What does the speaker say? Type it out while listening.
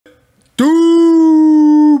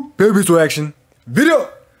Baby action video.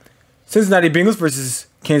 Cincinnati Bengals versus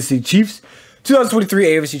Kansas City Chiefs. 2023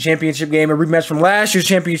 AFC Championship Game. A rematch from last year's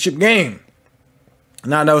championship game.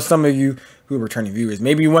 Now I know some of you who are returning viewers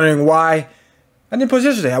may be wondering why I didn't post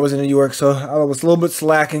yesterday. I was in New York, so I was a little bit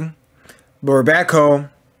slacking. But we're back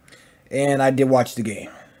home, and I did watch the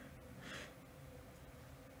game.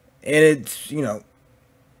 And it's, you know,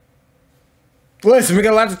 listen, we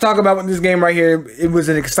got a lot to talk about with this game right here. It was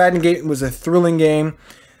an exciting game. It was a thrilling game.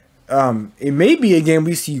 It may be a game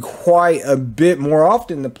we see quite a bit more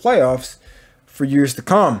often in the playoffs for years to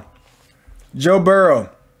come. Joe Burrow.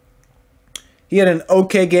 He had an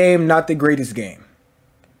okay game, not the greatest game.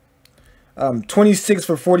 26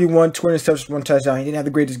 for 41, 2 interceptions, 1 touchdown. He didn't have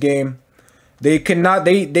the greatest game. They could not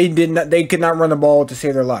run the ball to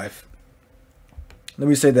save their life. Let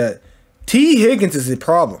me say that. T. Higgins is a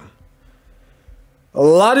problem. A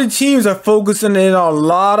lot of teams are focusing in a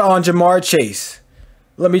lot on Jamar Chase.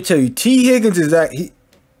 Let me tell you, T. Higgins is that. T.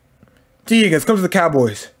 Higgins, come to the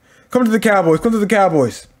Cowboys. Come to the Cowboys. Come to the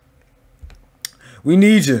Cowboys. We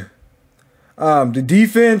need you. The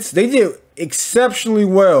defense, they did exceptionally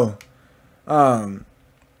well. However,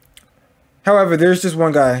 there's just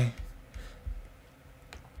one guy.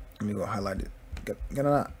 Let me go highlight it.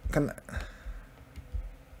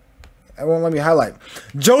 I won't let me highlight.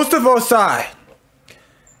 Joseph Osai.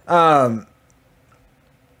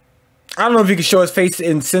 I don't know if he can show his face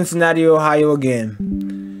in Cincinnati, Ohio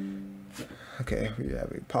again. Okay, we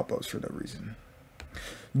have pop-ups for no reason.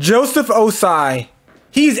 Joseph Osai.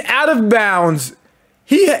 He's out of bounds.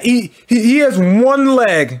 He has one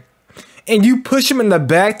leg, and you push him in the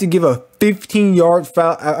back to give a 15-yard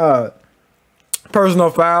foul, personal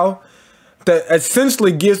foul that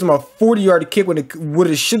essentially gives him a 40-yard kick when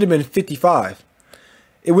it should have been 55.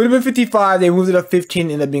 It would have been 55. They moved it up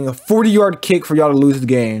 15, ended up being a 40-yard kick for y'all to lose the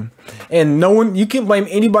game. And no one, you can't blame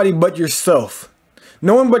anybody but yourself.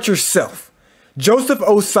 No one but yourself. Joseph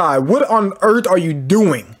Osai, what on earth are you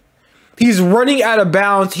doing? He's running out of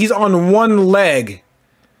bounds. He's on one leg.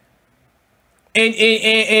 And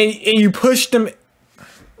you pushed him.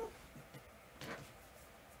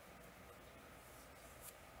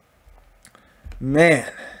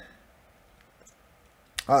 Man.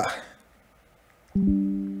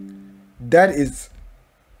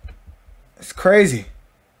 It's crazy.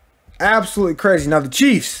 Absolutely crazy. Now the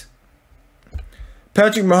Chiefs.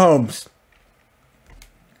 Patrick Mahomes.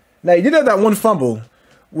 Now he did have that one fumble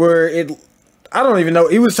where I don't even know,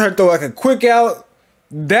 he was trying to throw like a quick out.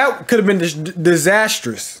 That could have been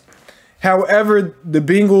disastrous. However, the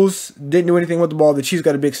Bengals didn't do anything with the ball. The Chiefs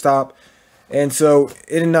got a big stop. And so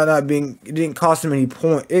it didn't cost them any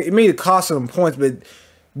points. It may have cost them points, but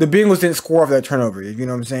the Bengals didn't score off that turnover. You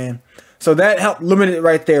know what I'm saying? So that helped limit it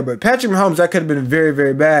right there. But Patrick Mahomes, that could have been very,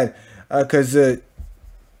 very bad. Because Bengals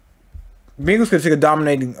could have taken a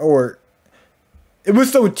dominating, or it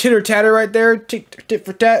was so titter-tatter right there, tit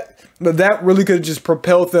for tat. But that really could have just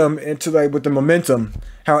propelled them into, like, with the momentum.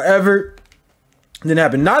 However, it didn't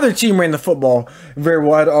happen. Neither team ran the football very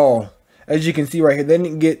well at all. As you can see right here, they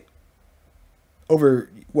didn't get over,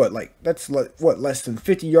 less than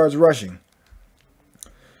 50 yards rushing.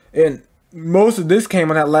 And most of this came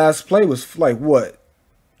on that last play was like,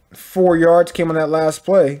 4 yards came on that last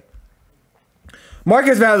play.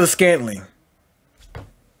 Marcus Valdes-Scantling.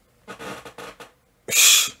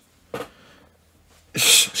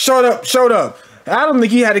 Showed up. I don't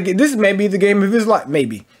think he had to get. This may be the game of his life.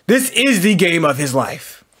 Maybe. This is the game of his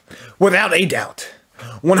life. Without a doubt.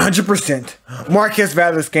 100%. Marcus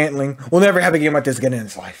Valdes-Scantling will never have a game like this again in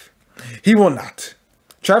his life. He will not.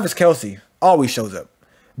 Travis Kelce always shows up.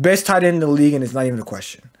 Best tight end in the league, and it's not even a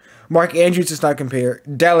question. Mark Andrews is not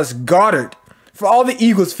compared. Dallas Goedert. For all the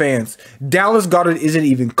Eagles fans, Dallas Goedert isn't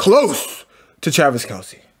even close to Travis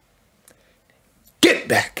Kelce. Get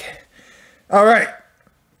back. All right.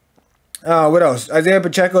 What else? Isaiah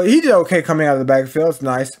Pacheco. He did okay coming out of the backfield. It's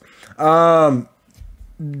nice.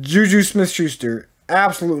 Juju Smith-Schuster.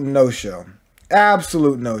 Absolute no-show.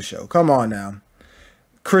 Absolute no-show. Come on now.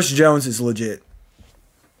 Chris Jones is legit.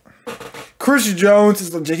 Chris Jones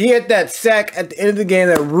is legit. He had that sack at the end of the game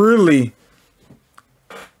that really, you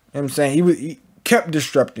know what I'm saying, he kept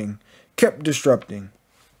disrupting. Chris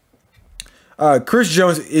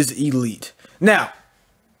Jones is elite. Now,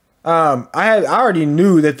 I already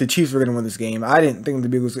knew that the Chiefs were going to win this game. I didn't think the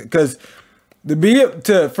Bengals, because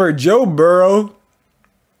for Joe Burrow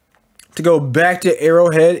to go back to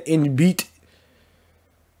Arrowhead and beat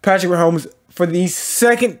Patrick Mahomes for the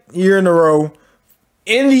second year in a row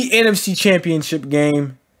in the NFC Championship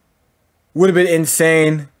game would have been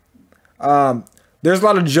insane. There's a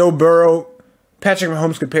lot of Joe Burrow, Patrick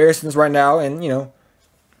Mahomes comparisons right now, and, you know,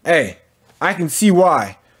 Hey, I can see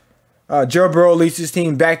why. Joe Burrow leads his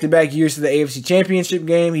team back-to-back years to the AFC Championship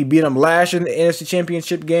game. He beat them last year in the NFC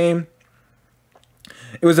Championship game.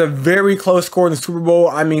 It was a very close score in the Super Bowl.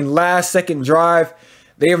 I mean, last second drive,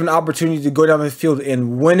 they have an opportunity to go down the field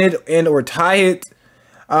and win it and or tie it.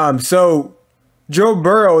 So Joe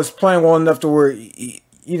Burrow is playing well enough to where, you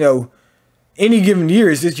know, any given year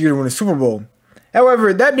is this year to win a Super Bowl.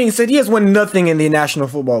 However, that being said, he has won nothing in the National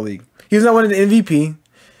Football League. He has not won the MVP.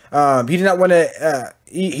 He did not win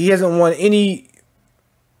he hasn't won any,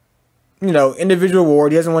 you know, individual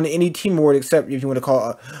award. He hasn't won any team award except if you want to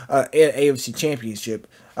call an AFC Championship.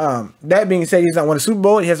 That being said, he's not won a Super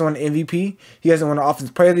Bowl. He hasn't won an MVP. He hasn't won an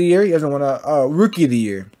Offensive Player of the Year. He hasn't won a Rookie of the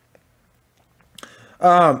Year.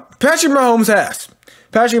 Patrick Mahomes has.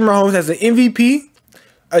 Patrick Mahomes has an MVP,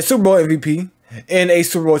 a Super Bowl MVP, and a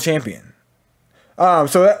Super Bowl champion.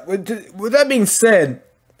 So with that being said,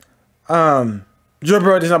 Joe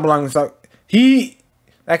Burrow does not belong in the stock.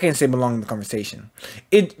 I can't say belong in the conversation.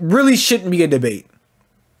 It really shouldn't be a debate.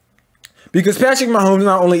 Because Patrick Mahomes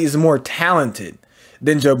not only is more talented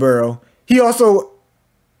than Joe Burrow, he also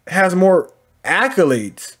has more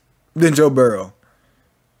accolades than Joe Burrow.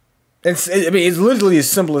 It's literally as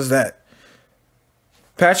simple as that.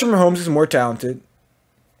 Patrick Mahomes is more talented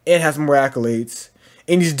and has more accolades,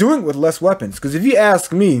 and he's doing it with less weapons. Because if you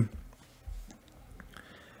ask me,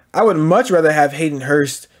 I would much rather have Hayden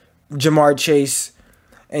Hurst, Jamar Chase,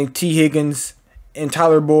 and T. Higgins and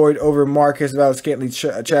Tyler Boyd over Marcus Valdes-Scantling,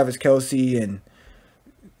 Travis Kelce, and,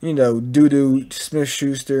 you know, Juju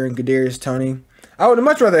Smith-Schuster and Kadarius Toney. I would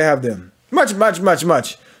much rather have them. Much.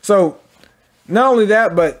 So, not only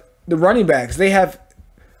that, but the running backs. They have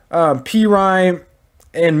Perine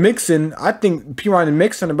and Mixon. I think Perine and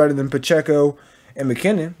Mixon are better than Pacheco and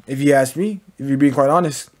McKinnon, if you ask me, if you're being quite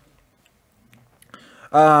honest.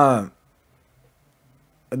 That's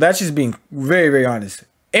just being very, very honest.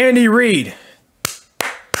 Andy Reid.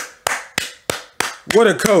 What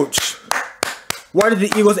a coach. Why did the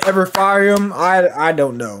Eagles ever fire him? I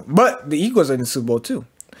don't know. But the Eagles are in the Super Bowl too.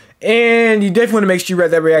 And you definitely want to make sure you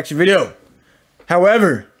read that reaction video.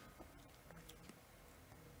 However,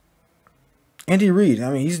 Andy Reid,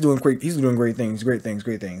 I mean, he's doing great things.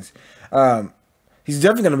 He's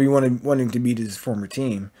definitely going to be wanting to beat his former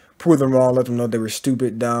team. Prove them wrong, let them know they were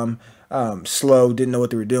stupid, dumb, slow, didn't know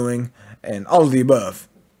what they were doing, and all of the above.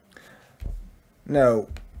 Now,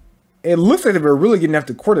 it looks like they were really getting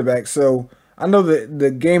after quarterback, so I know that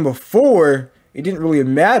the game before, it didn't really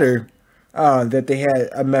matter that they had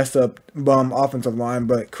a messed up bum offensive line,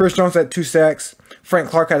 but Chris Jones had 2 sacks, Frank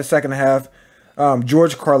Clark had a sack and a half,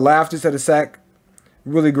 George Karlaftis had a sack,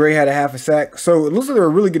 Willie Gray had a half a sack, so it looks like they were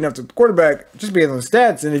really getting after the quarterback just based on the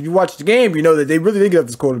stats, and if you watch the game, you know that they really did get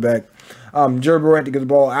after the quarterback. Joe Burrow had to get the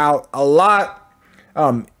ball out a lot,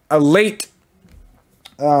 a late,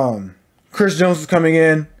 Chris Jones was coming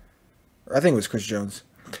in. I think it was Chris Jones,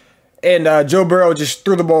 and Joe Burrow just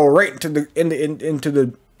threw the ball right into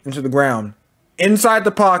the ground, inside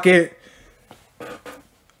the pocket.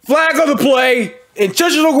 Flag on the play,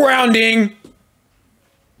 intentional grounding.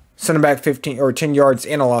 Sent him back 15 or 10 yards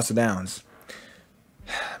and a loss of downs.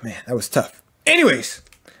 Man, that was tough. Anyways,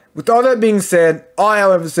 with all that being said, all I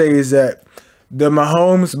have to say is that the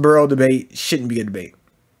Mahomes-Burrow debate shouldn't be a debate.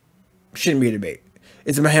 Shouldn't be a debate.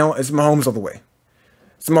 It's Mahomes all the way.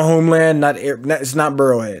 It's my homeland, it's not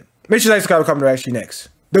Burrowhead. Make sure you like, subscribe, comment, actually next.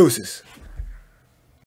 Deuces.